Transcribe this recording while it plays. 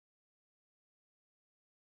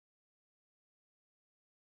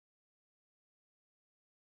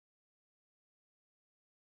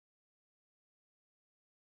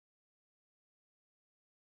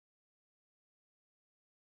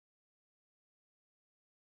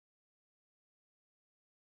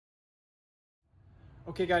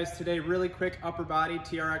Okay guys, today really quick upper body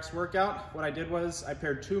TRX workout. What I did was I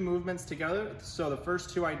paired two movements together. So the first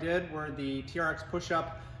two I did were the TRX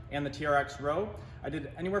push-up and the TRX row. I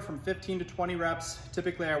did anywhere from 15 to 20 reps.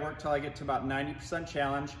 Typically I work till I get to about 90%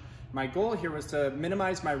 challenge. My goal here was to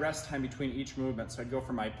minimize my rest time between each movement. So I'd go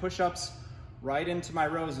from my push-ups right into my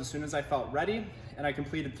rows as soon as I felt ready, and I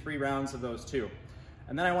completed 3 rounds of those too.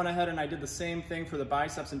 And then I went ahead and I did the same thing for the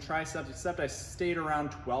biceps and triceps, except I stayed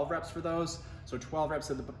around 12 reps for those. So 12 reps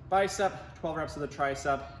of the bicep, 12 reps of the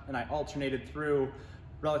tricep, and I alternated through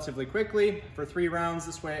relatively quickly for 3 rounds.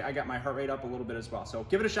 This way I got my heart rate up a little bit as well. So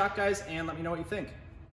give it a shot guys, and let me know what you think.